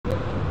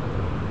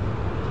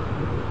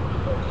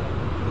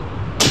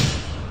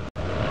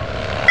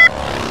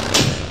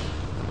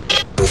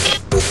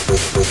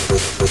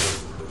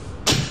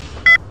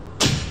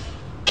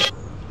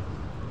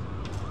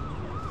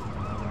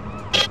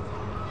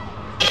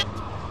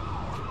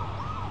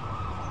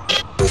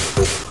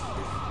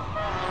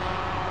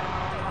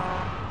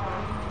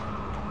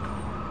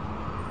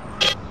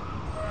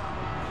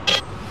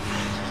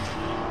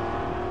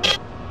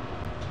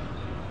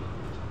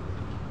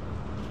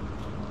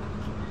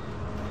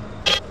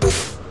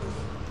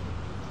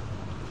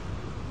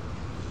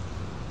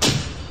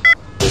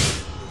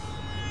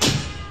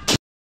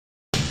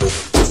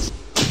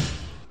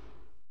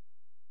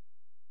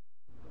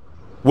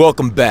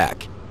Welcome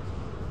back.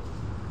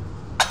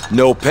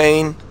 No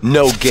pain,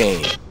 no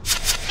gain.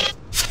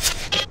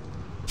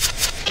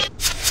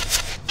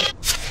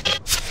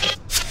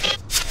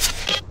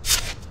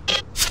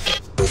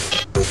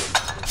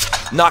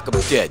 Knock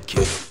him dead,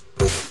 kid.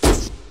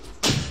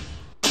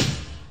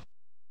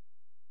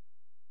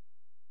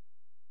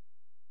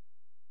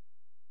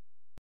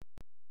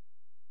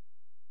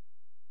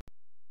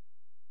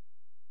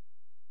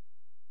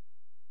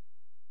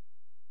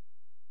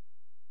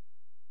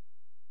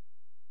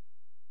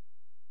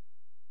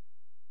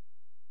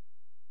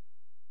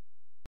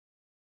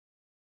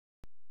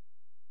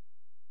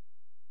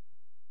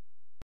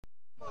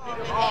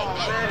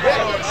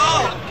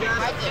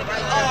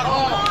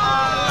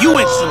 You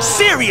in some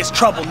serious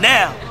trouble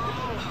now.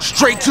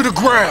 Straight to the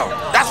ground.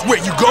 That's where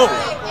you go.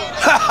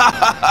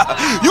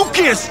 You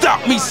can't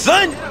stop me,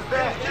 son.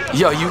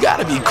 Yo, you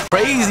gotta be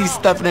crazy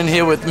stepping in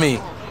here with me.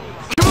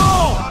 Come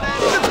on,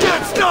 let's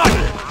get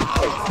started.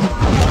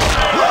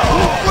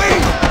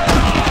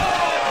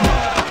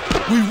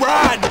 We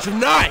riding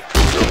tonight.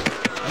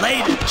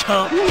 Later,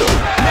 chump.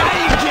 Now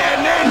you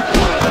getting in.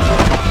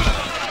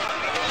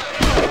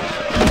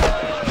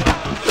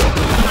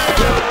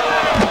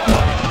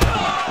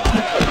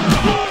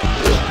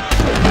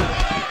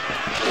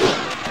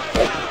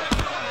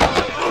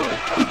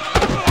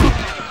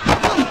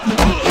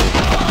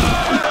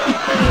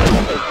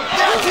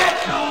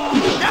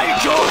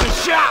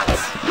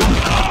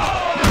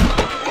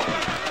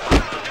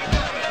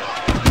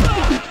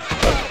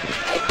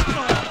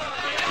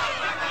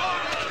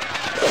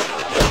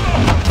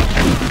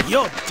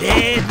 You're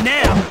dead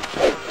now.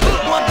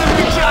 What did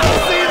we just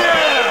see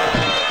there?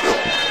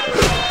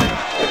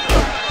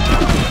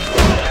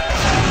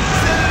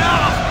 Set it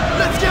off.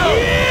 Let's go.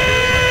 Yeah!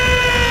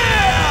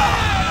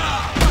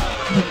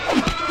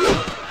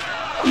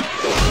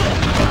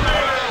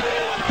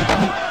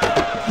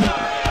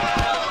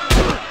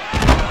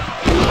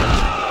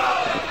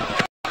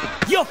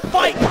 Your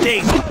fighting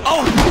days are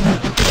over.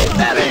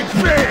 That ain't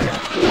fair.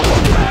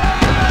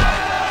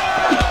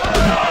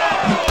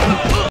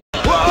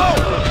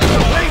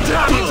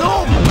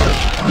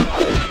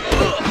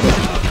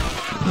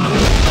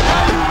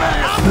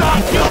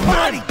 Your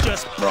body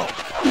just broke.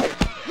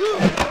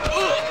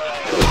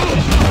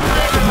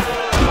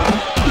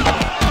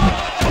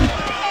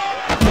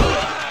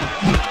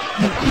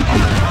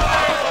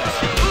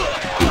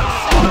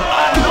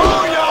 I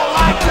know y'all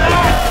like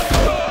that.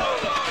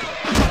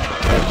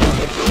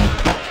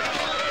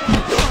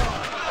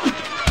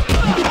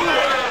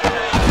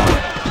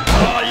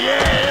 Oh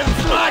yeah,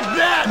 it's like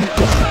that.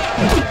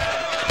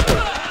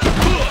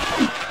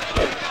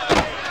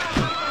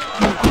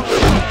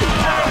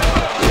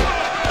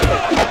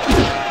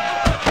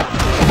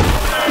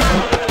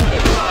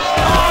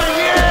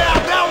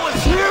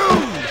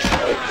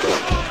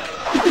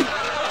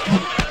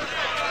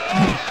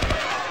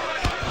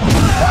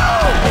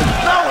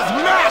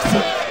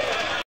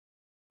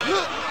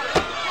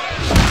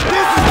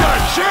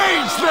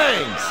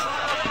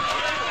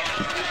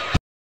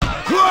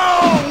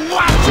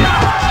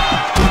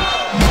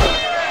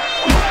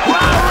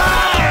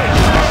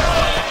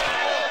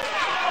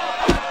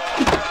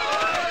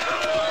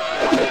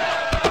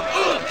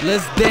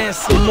 Let's dance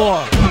some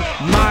more.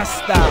 My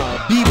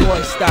style,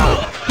 B-boy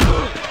style.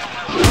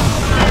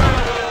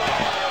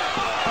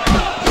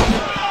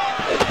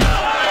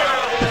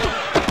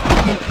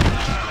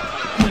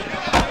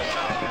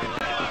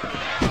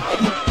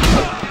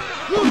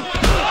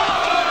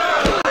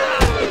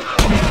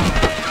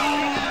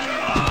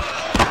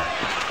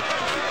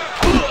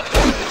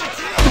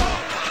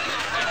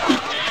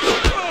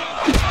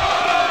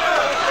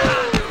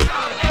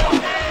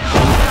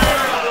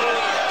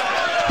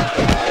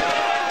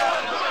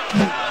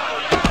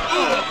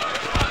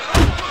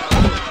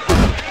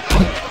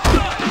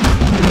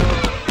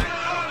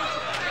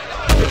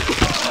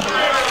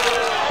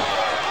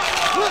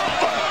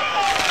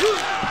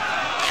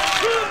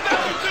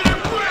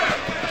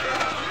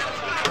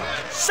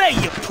 Say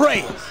your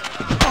prayers.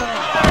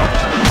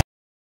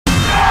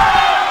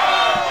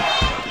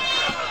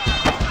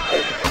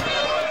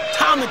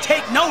 Time to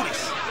take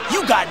notice.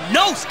 You got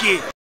no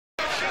skill.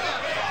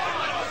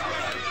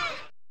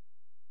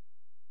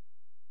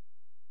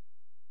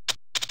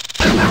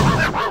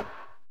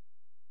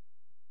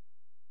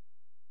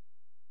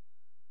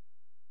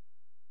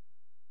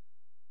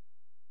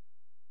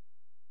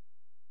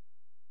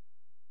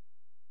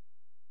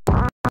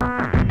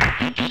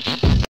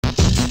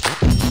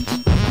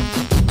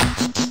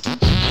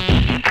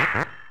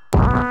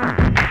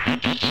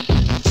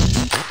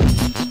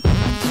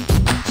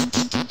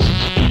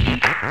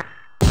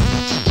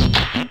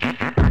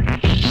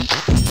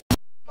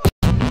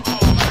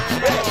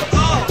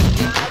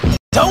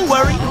 Don't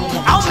worry,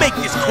 I'll make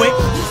this quick.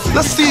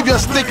 Let's see if you're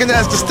stinking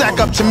ass to stack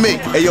up to me.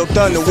 Hey, yo,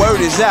 Thun, the word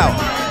is out.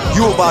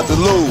 You about to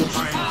lose.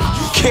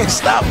 You can't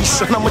stop me,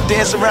 son. I'ma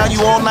dance around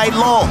you all night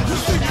long.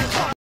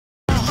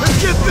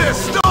 Let's get this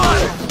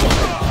started.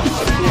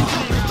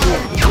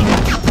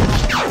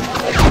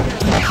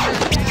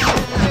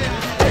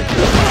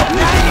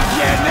 Now you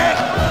getting it.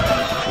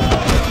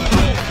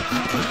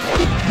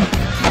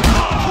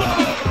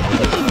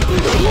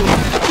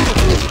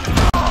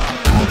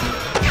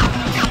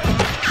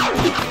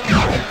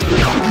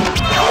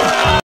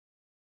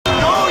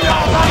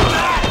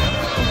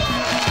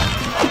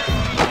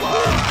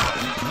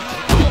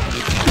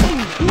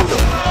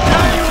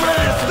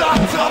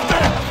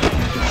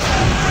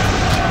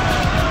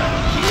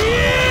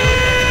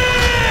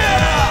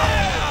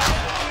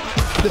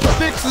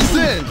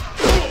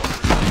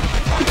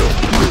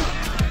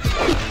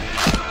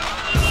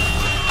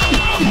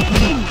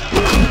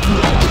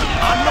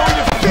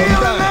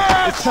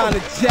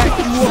 jack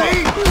you up. See?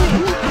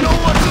 You know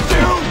what to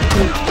do?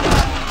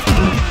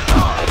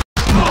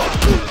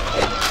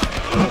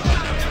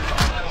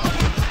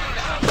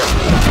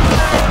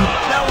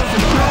 That was a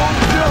strong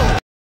joke.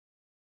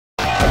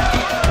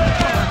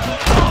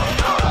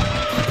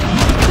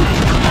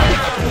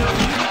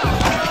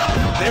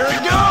 There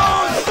it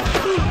goes!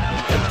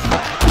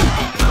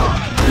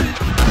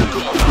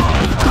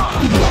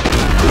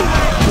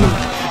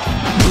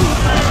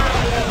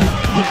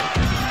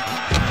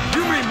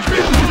 You mean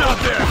business out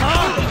there,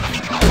 huh?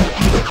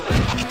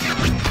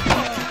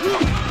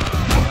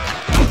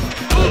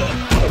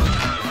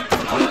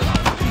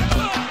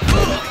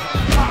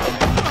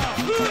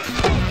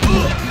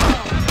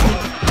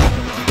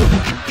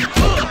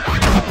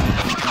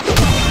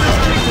 Let's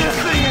kick this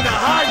thing into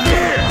high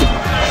gear!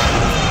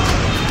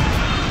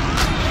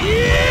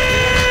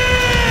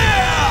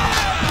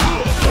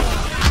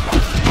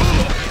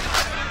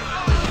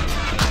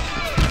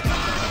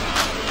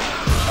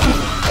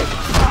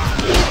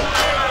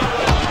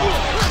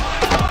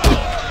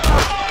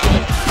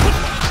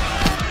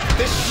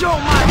 This show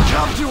might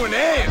come to an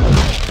end!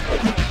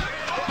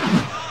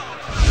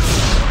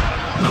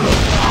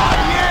 Oh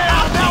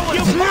yeah, that was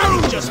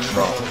huge! Just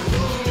troll.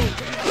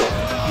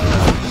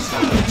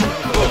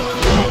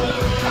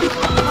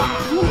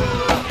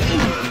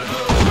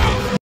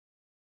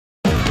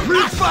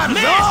 Real fighters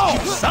Mask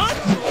off! you, son!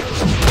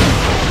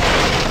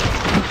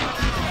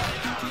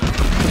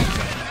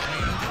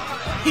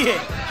 Yeah,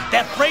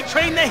 that freight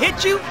train that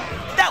hit you,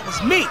 that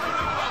was me.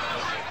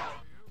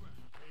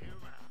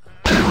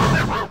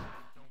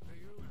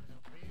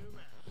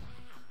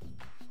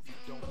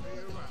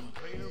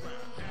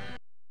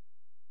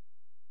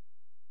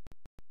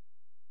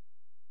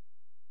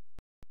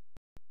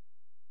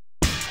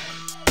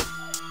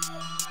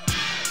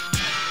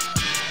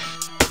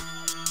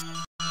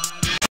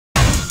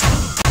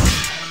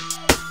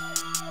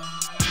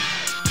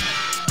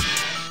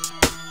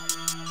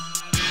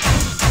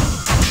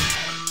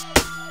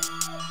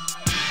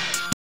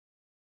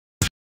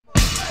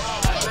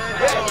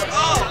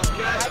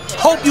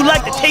 Hope you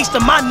like the taste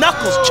of my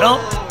knuckles,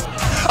 chump.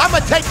 I'ma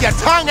take your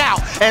tongue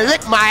out and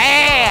lick my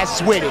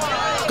ass with it.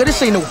 Cause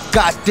this ain't no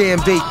goddamn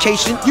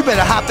vacation. You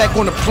better hop back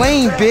on the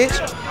plane, bitch.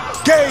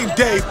 Game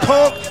day,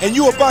 punk, and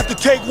you about to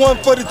take one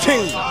for the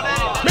team.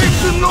 Make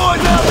some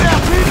noise out there,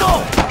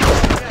 people!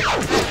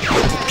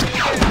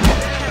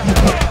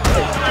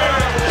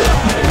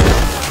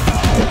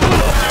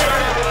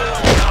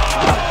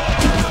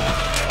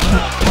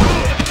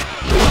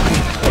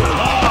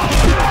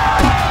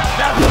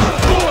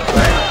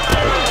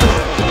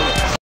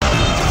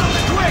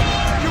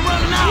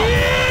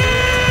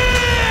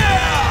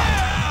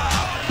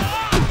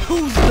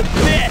 Who's the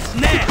best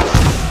now?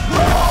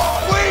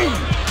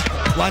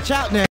 Watch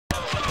out now.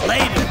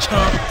 Later,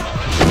 chump.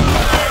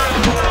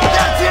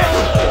 That's it!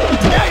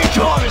 Now you're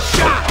calling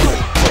shots!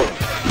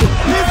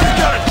 This is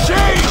gonna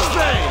change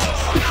things!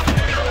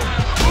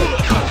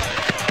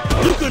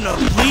 You gonna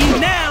bleed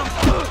now?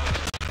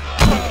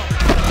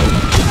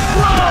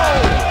 Whoa!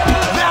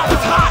 That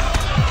was hot!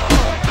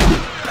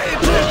 Pay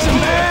attention,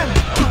 man!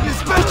 Your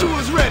special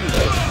is ready!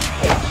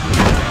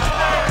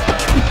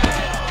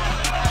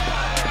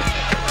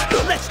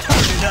 Let's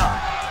turn it up.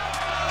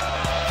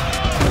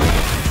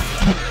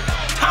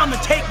 Time to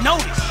take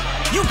notice.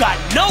 You got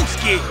no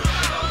skills.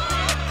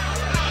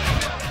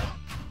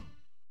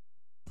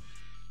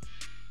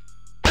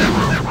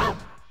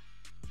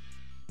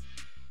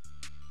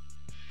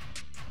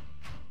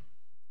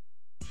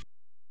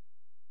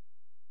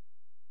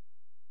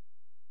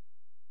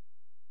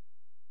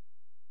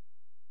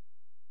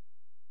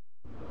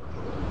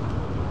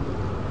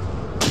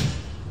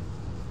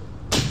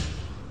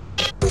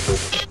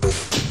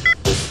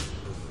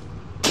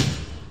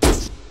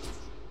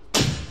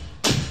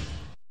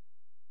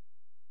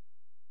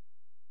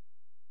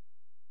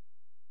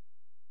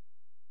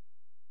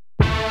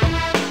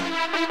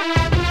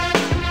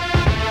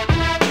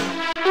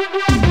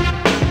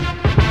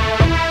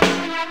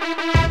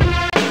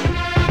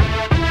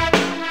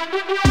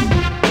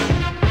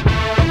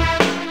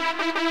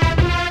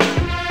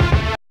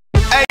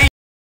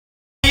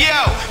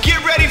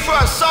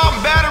 Assault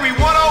and Battery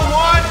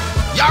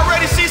 101. Y'all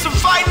ready to see some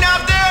fighting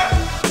out there?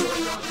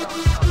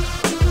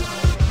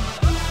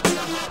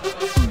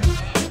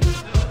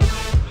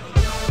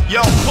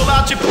 Yo, pull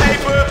out your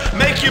paper,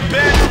 make your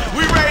bet.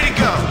 We ready to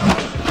go.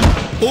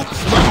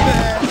 Oops, my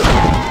bad.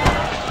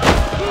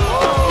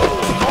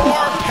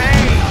 More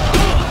pain.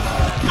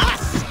 I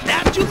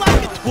snapped you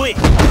like a twig.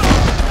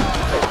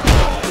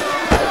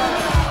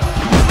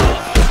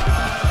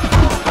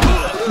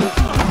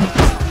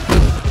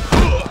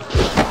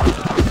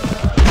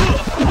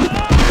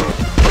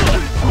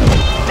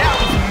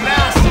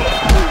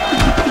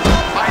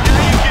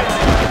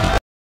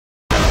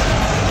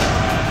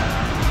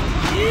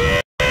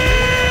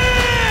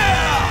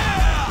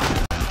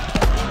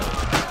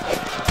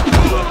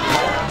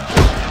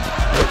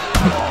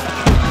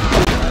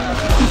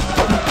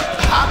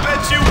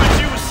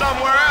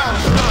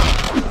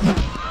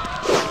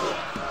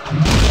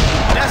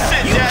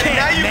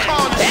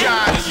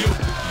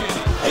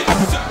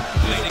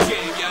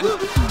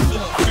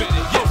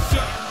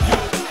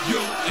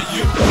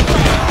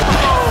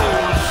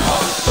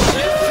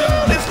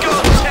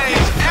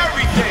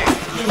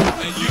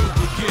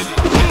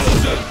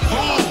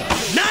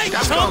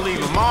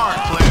 leave a mark,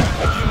 player.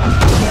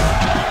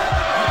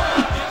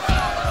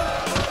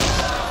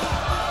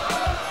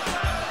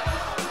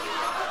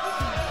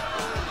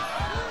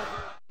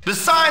 The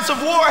science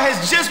of war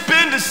has just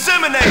been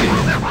disseminated.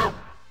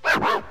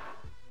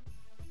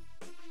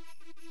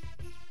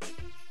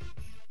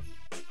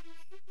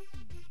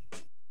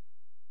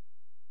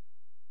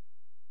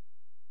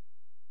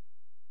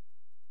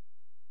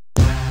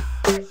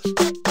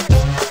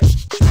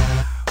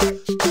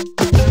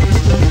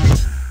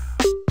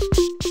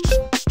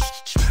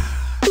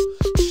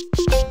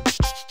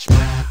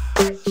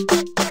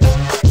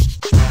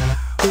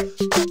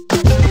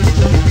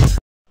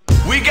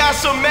 We got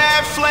some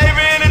mad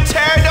flavor in the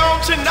Terror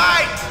Dome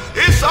tonight.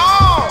 It's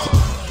on.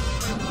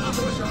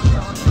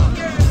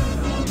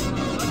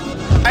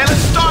 Hey,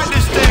 let's start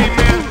this thing,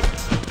 man.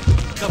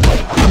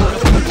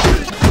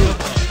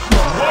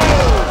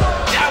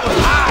 That was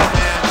hot,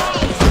 man.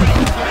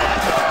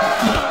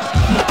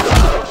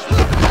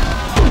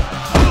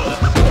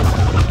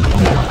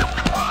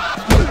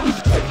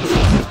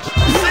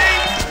 See?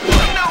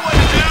 You know what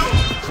to do.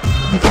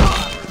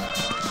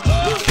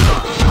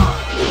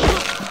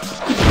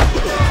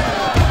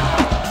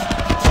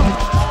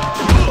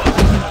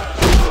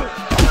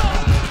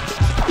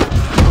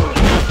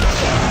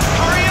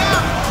 Hurry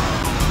up!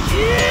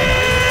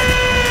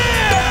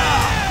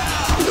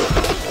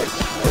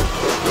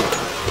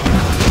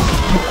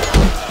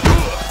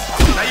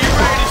 Now you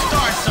ready to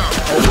start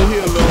something? Over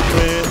here, little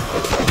man.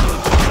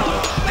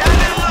 That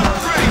didn't look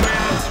pretty,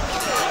 man.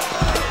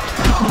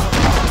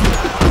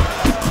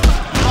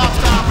 Lost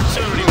the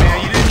opportunity, man.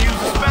 You didn't use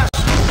the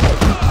special.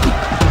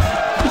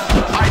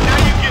 All right, now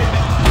you getting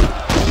it.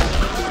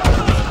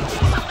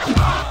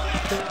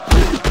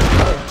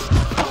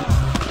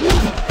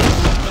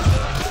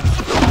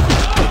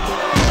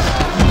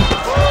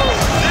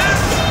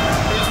 This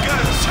is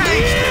gonna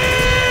change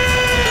things.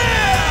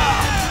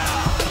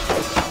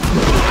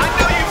 I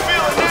know you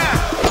feel it now.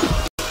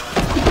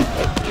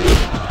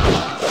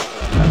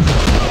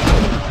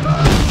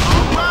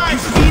 All right.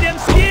 See them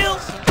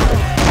skills?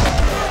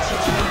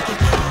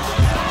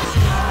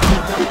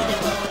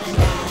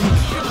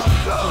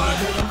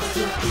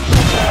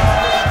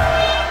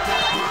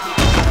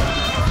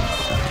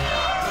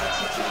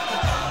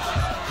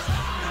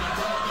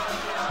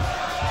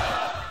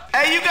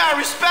 Hey, you gotta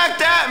respect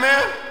that,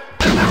 man.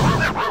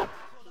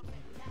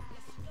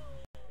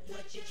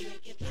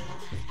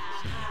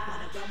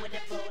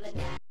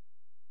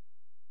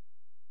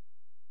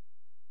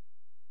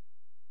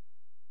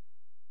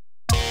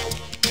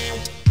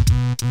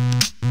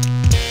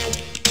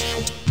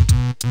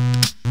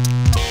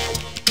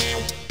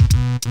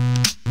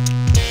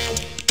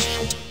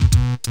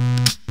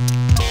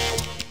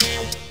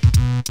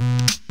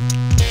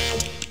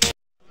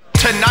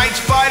 Tonight's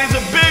fight is a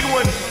big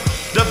one.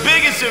 The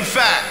biggest, in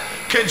fact.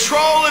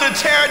 Control of the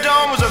Terror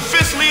Dome was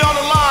officially on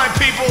the line,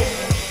 people.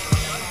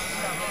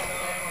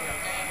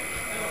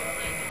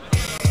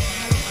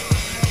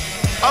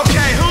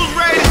 Okay, who's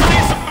ready to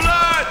see some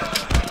blood?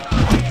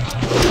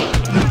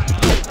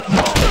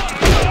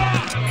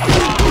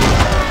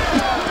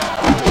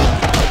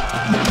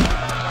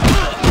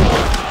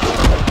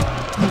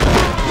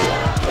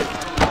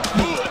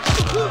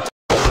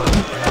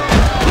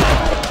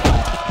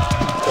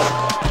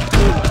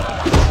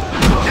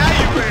 Now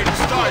you're ready to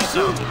start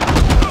something.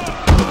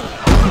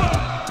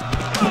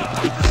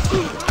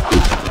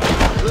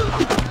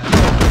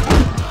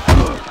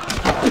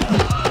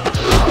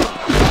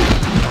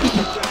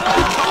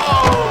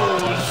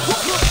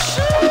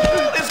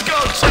 This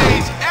gonna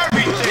change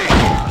everything.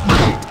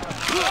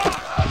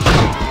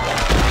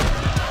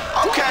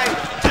 Okay,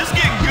 this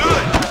getting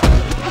good.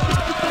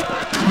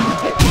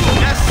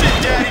 That's it,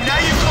 Daddy. Now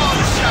you call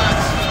the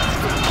shots.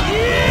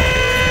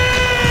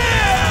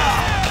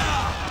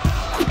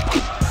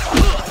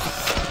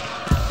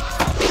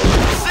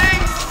 See?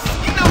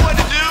 You know what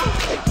to do.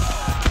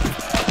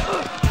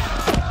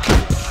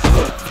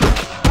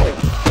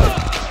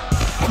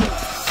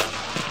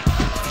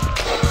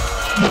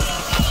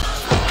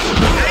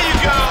 There you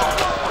go.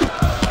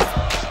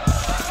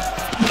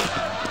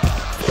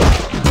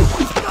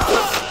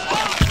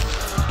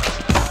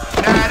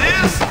 Now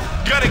this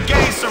gonna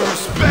gain some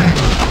respect.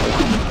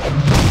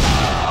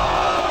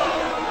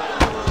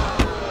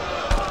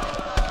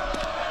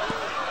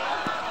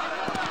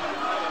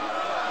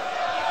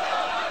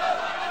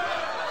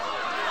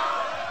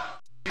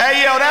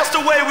 Hey yo, that's the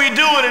way we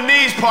do it in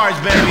these parts,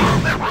 baby.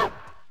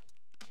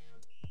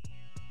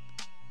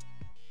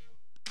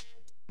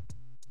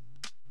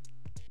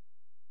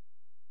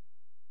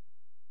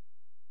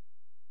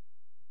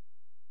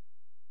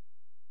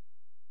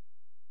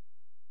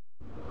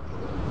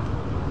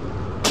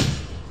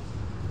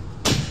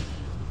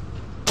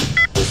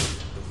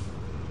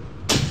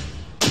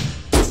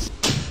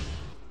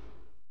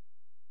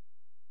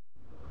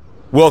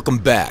 Welcome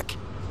back.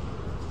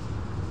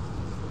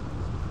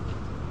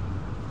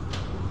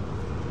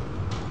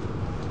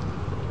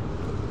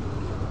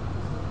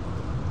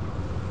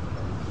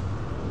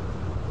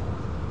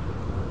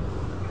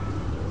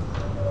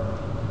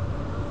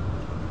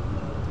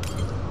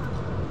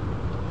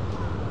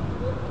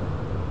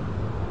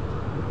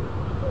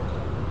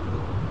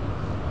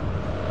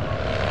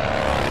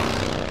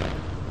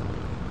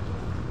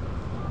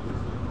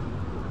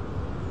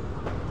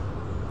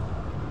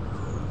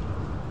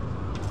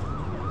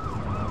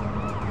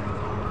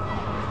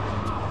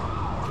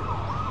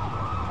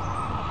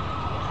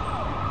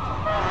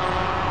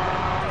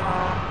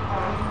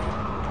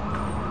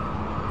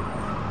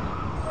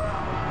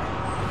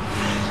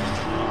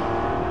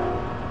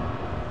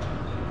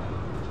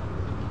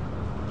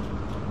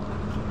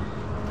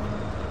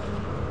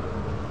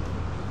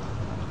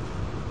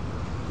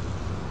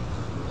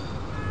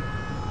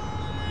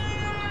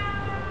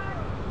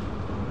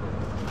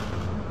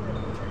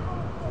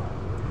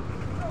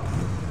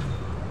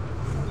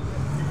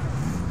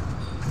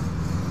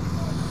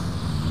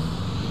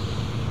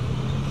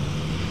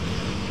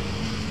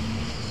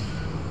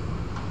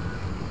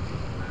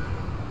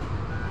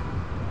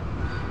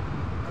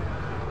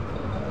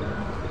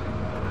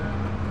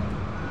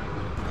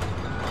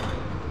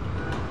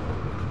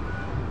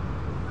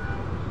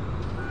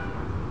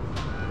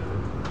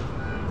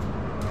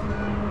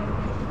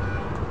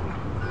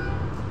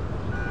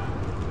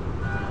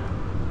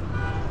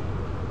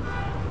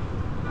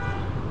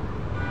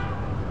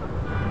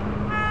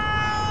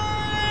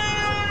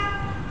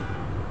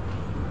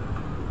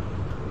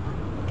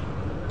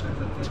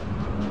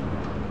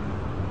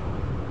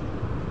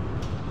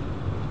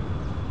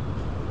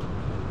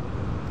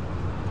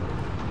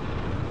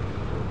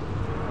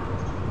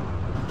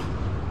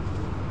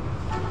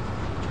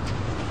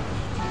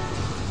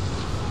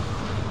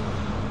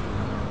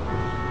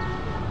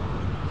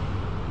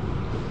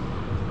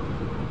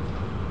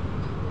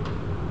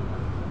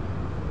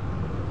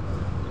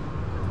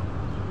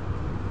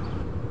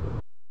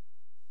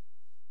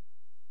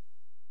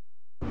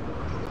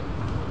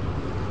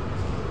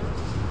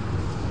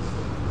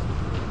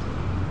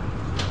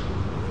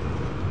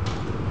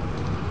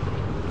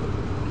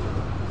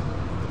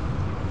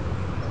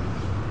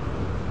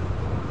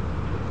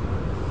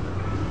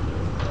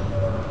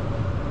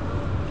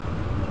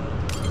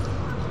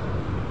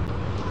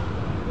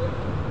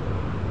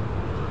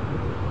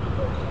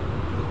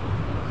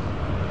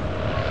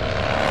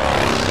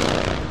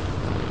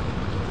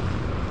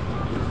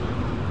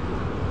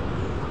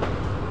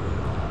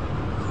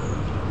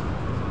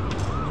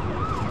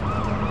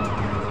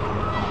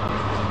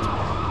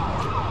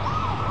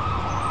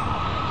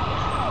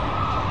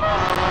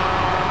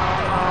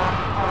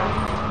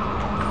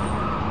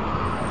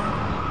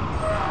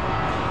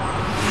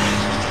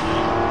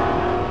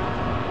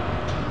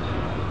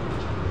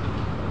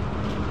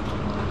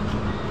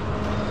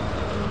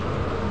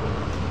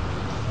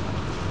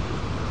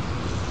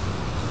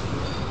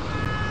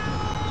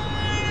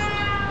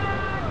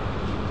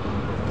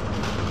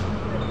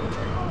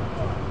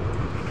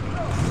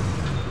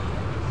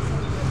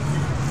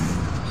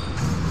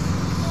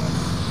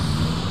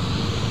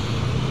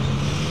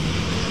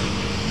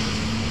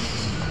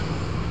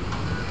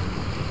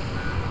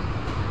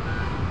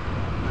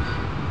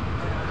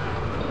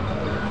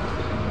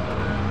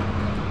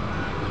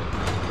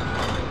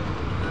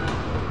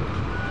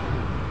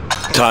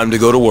 Time to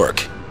go to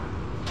work.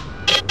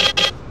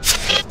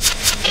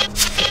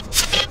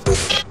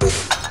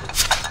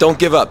 Don't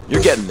give up.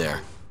 You're getting there.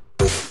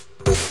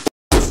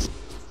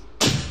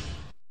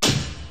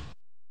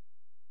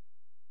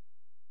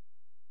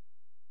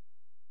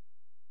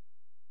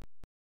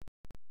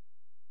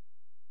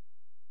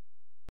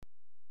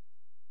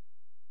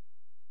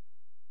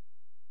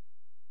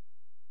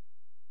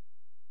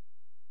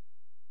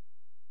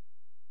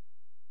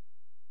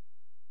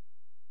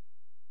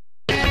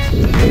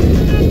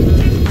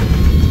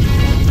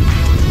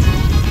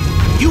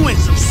 You in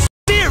some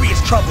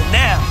serious trouble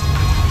now.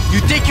 You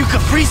think you could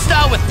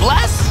freestyle with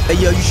Bless? Hey,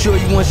 yo, you sure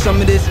you want some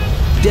of this?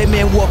 Dead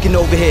man walking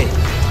over here.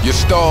 You're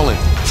stalling.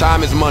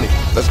 Time is money.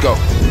 Let's go.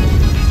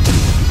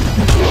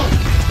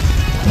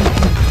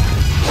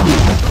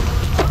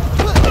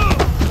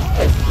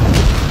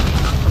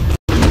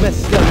 You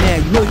messed up now.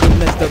 You know you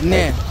messed up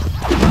now.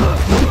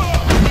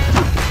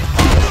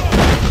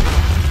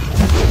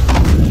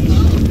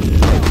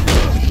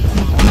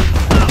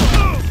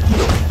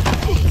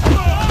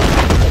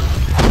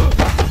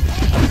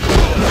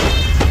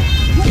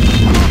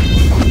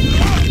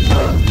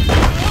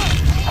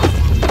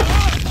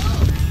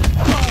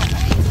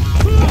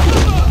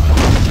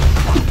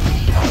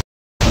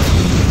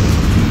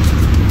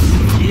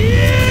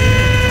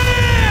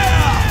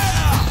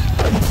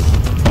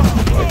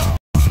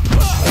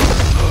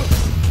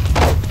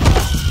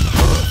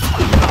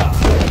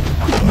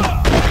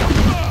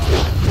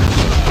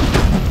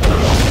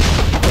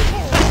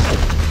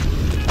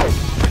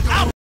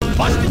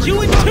 You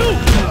in two!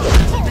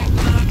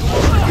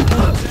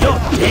 You're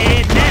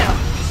dead now!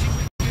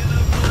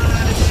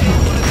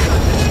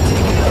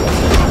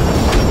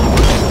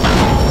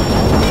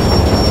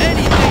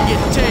 Anything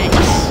it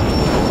takes!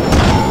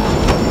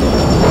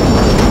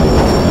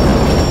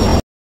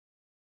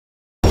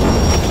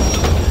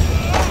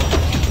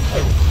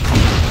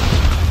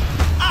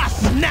 I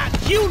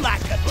snapped you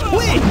like a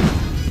twig!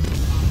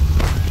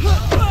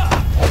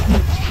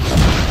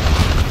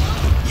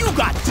 You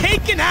got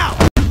taken out!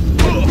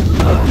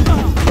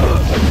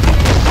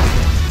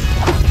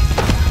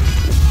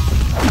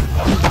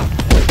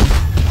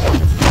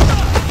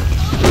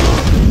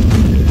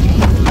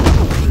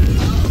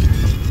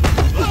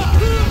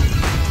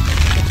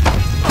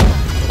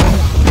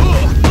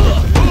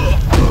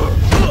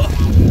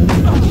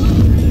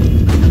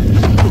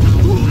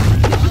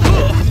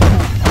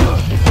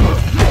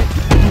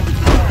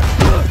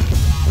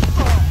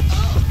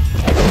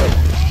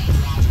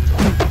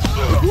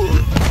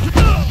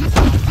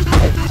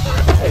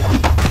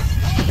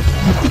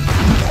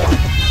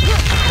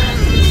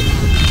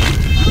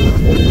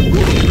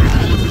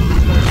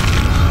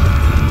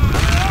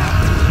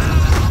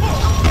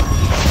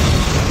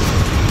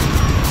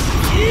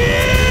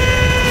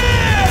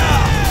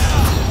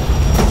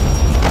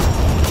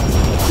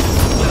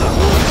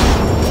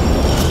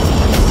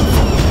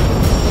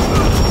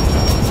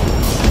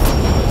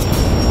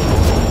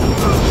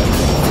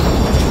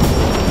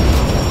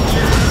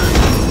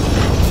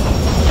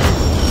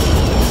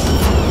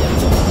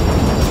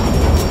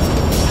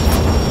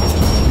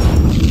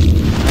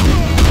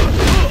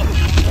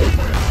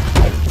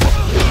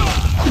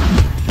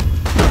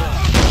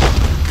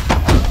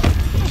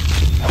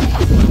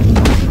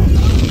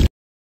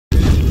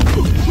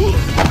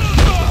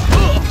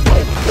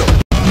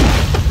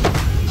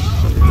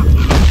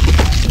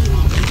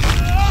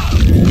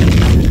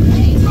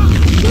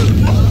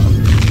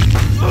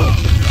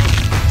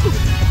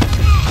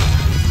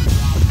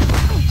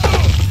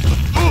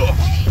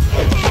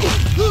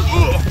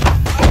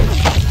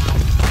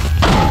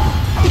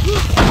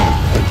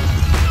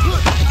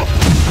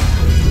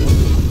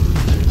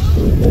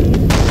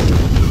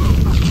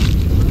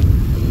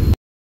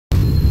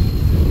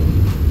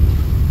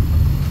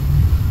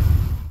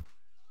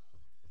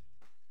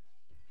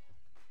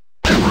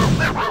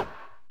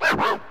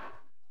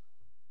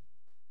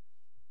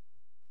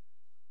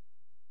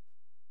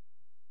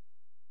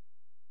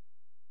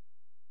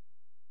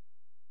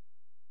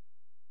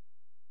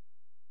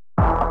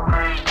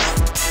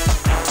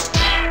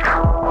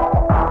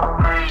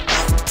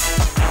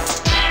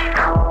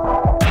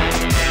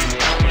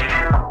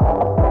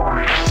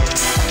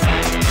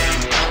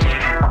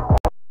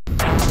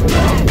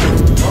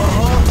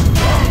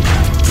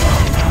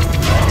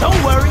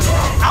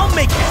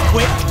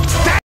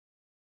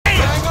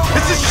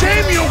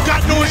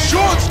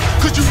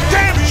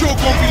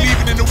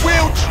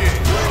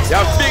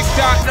 You're big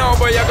talk now,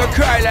 but you're gonna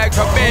cry like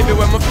a baby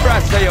when my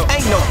friends say you.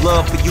 Ain't no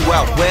love for you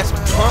out west,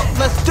 punk.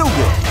 Let's do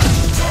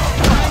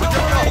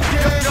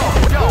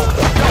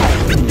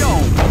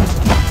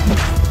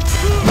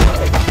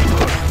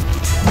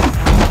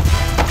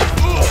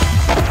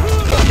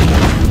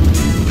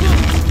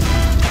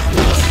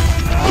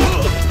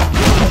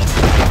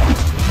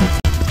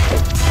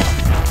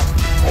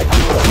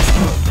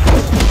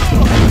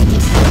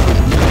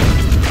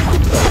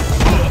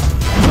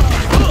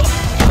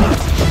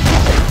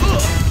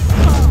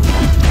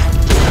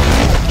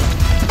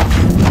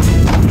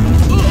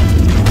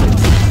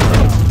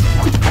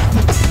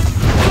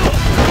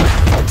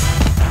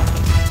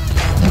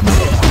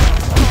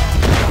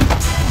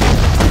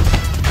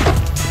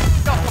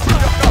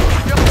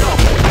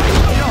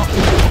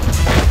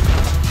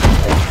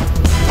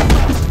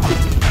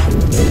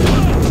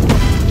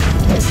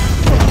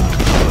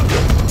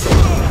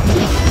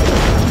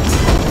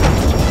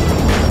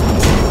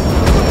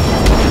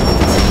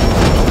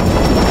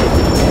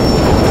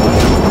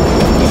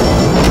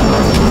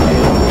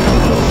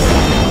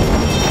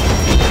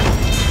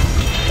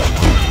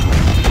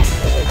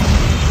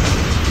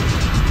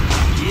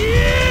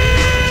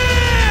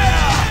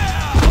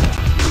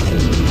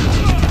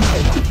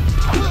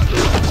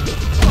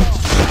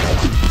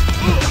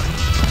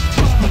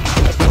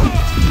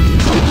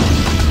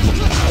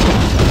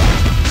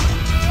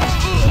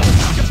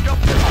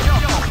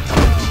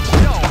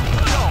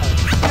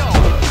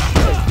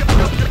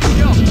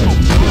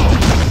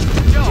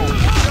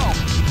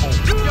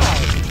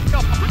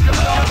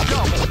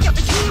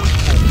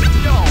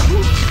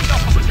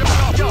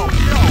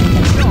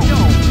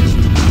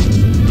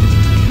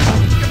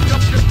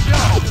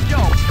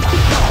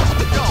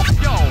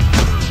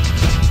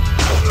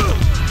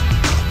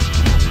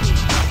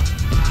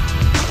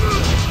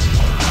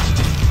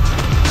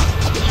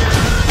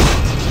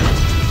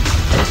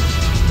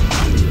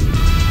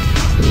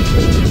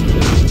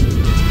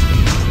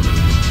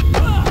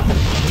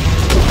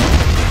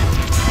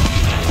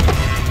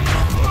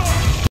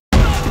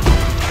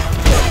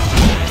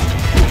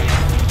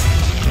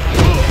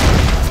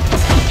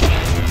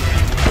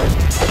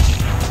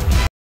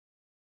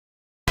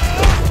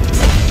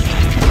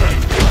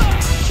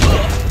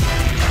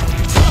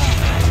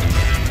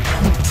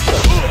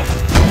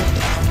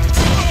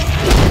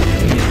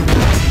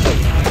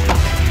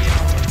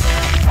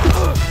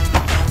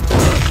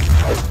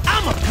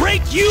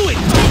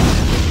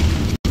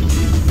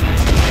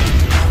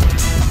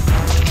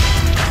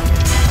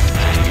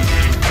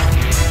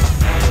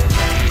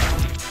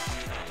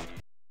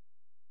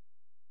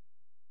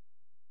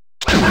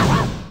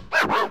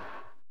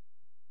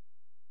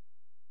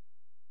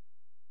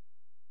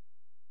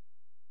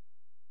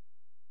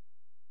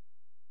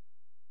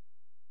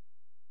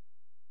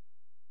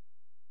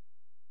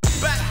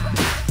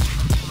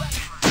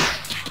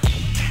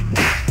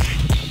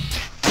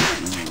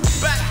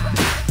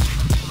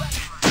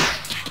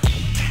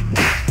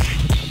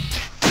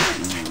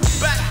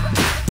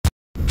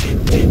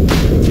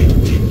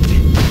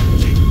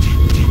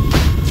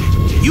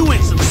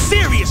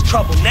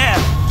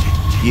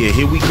Yeah,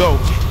 here we go.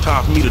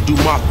 Time for me to do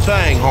my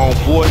thing,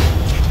 homeboy.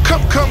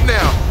 Come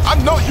now.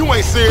 I know you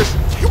ain't serious.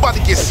 You about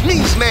to get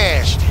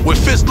smashed. With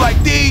fists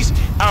like these,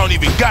 I don't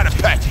even gotta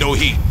pack no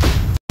heat.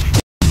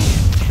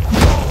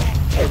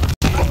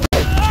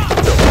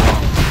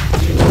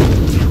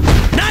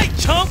 Night,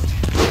 chump!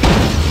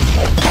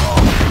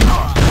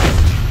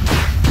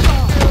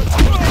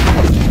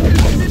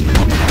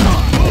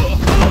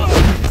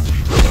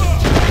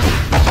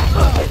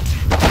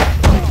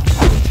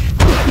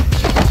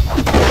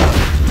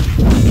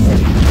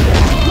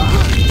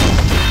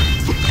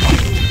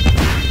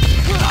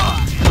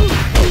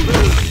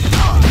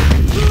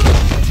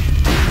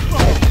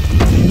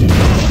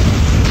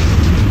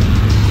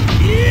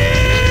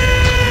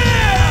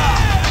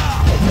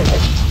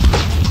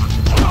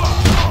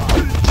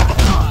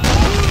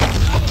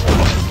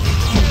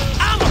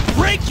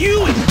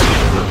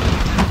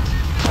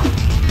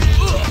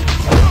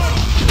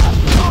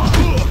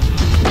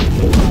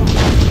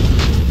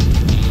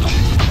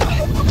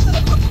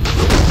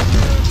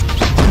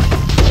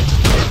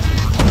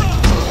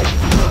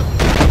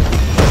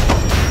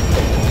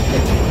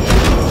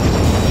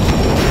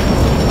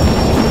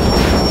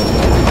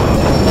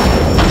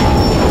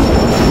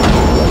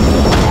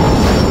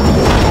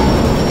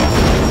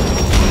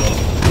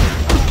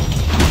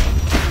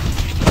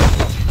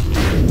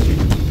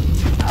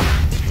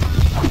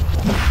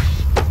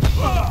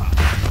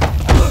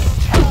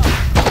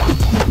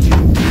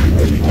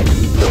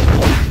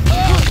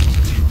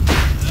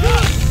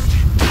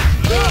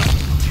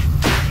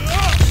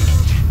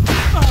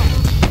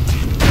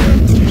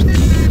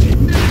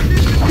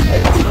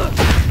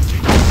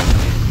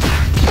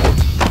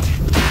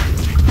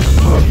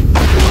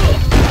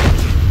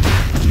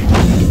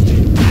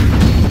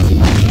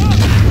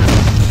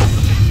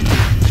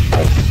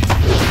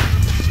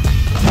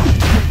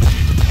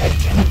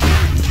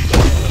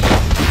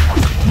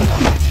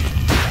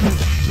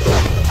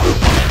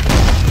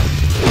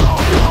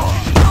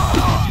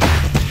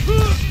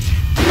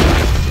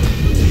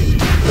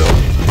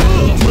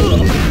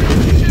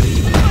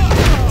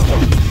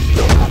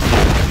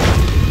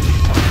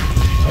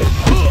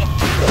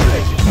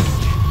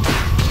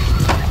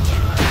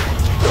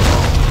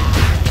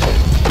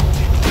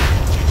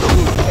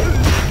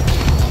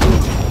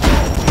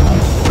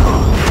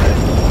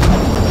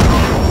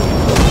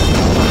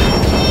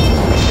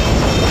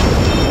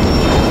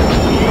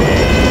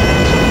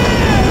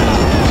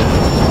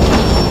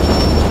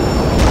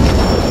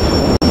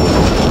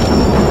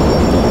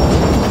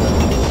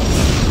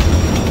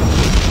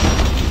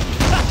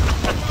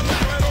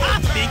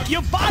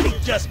 Your body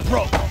just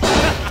broke.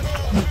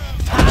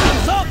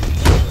 Time's up.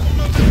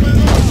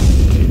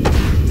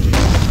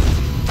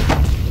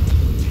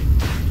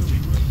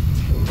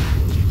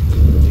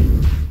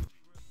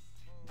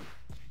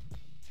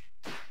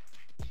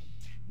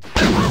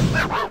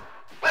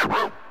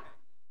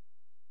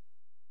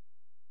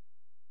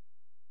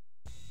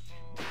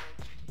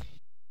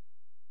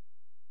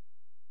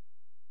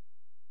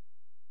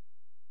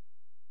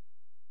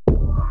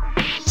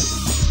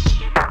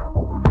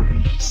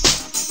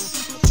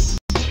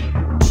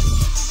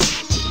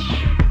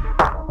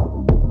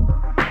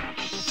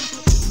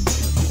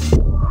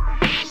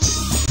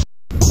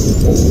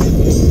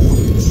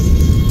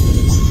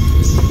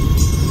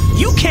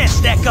 You can't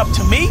stack up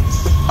to me.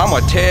 I'm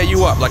gonna tear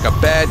you up like a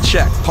bad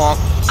check, punk.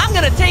 I'm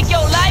gonna take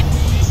your life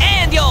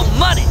and your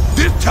money.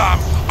 This time,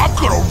 I'm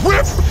gonna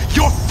rip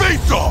your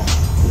face off.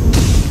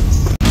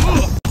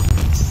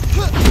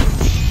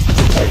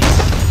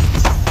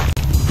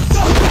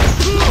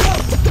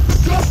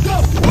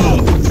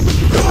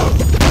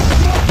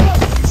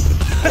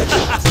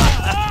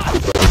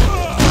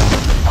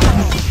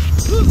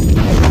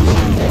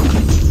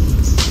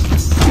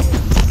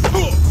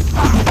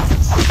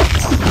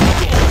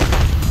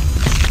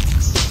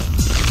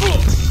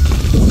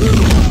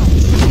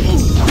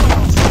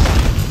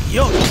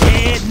 You're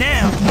dead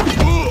now.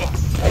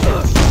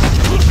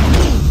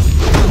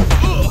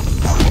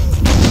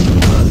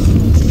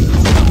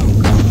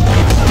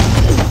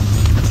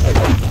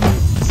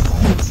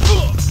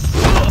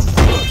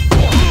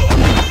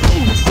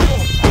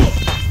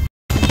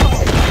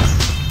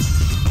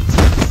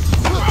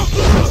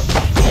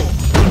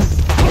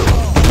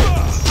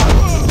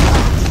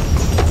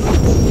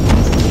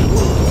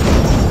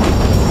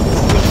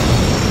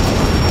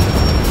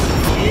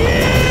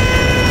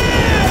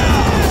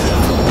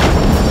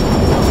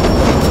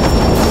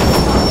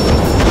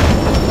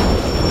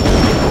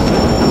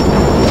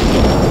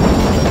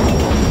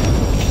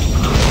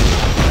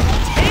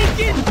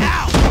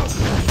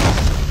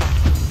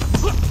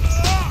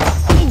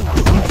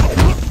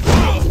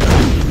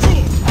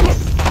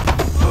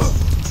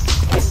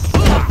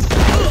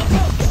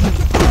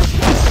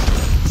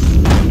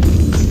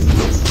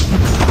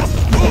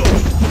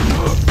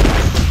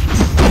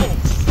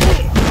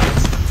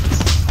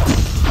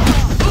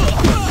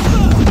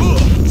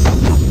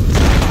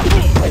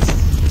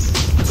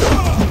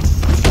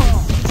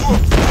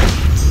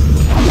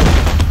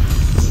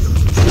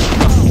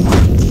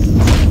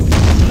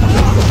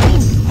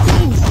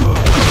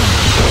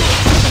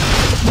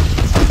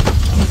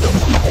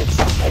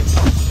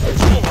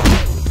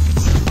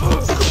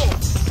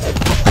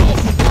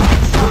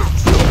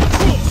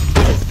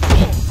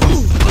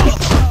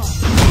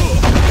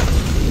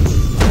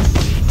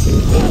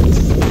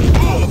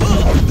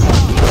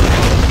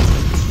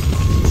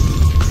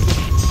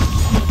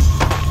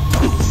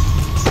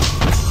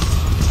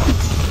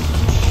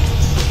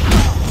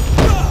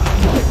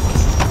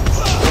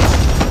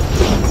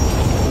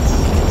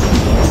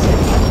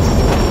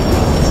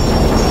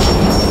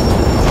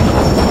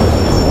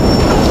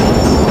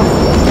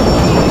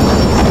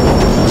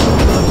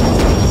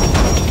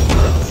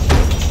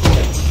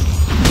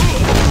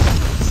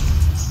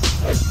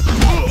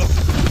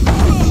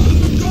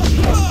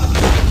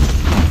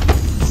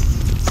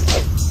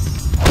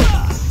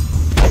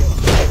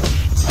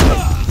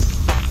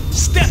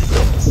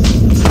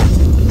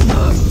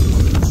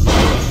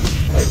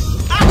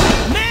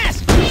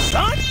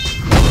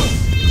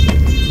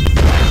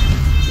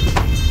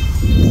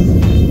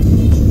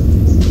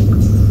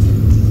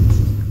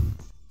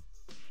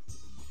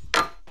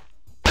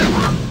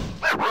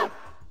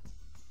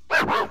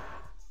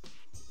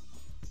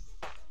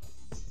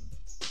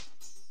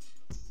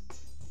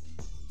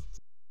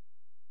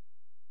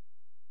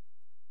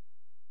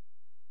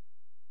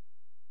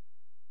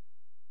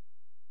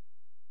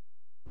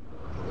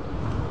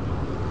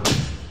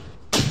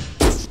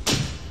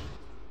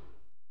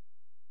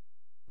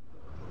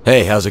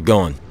 Hey, how's it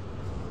going?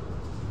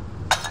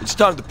 It's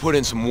time to put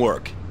in some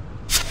work.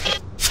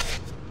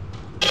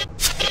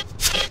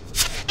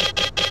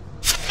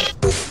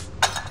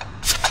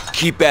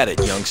 Keep at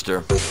it,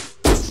 youngster.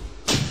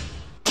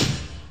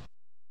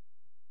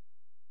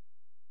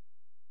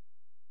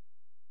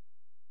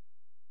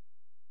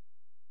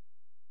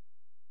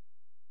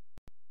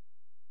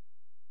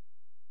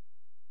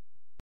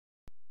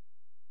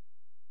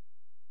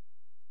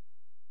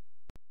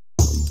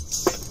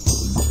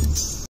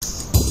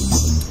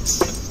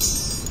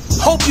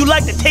 Hope you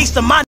like the taste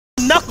of my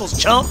knuckles,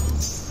 chump.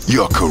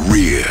 Your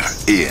career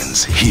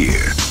ends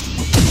here.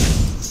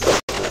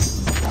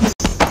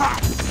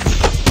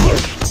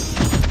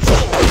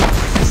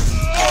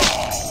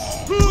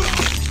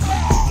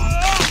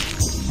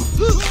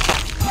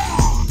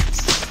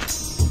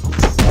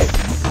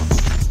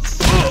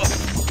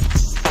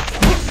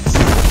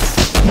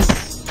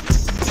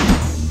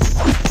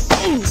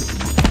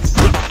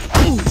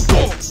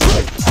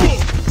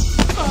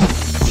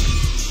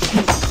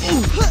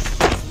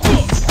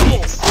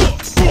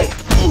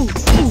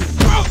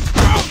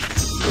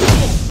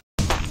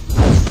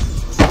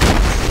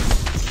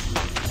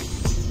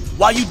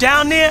 While you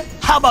down there,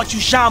 how about you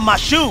shine my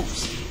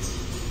shoes?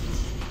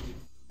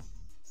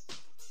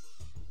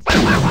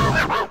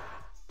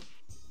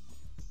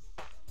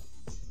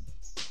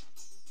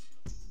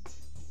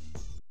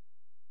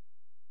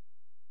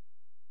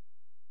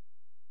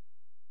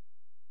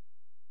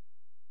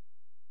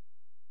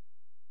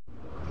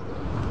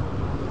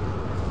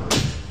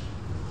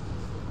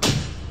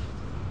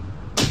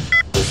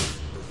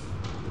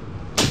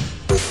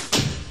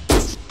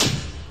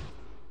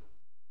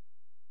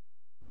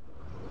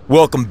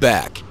 Welcome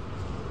back.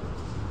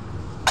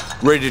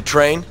 Ready to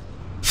train?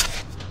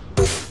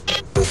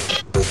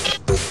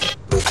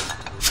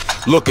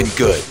 Looking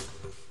good.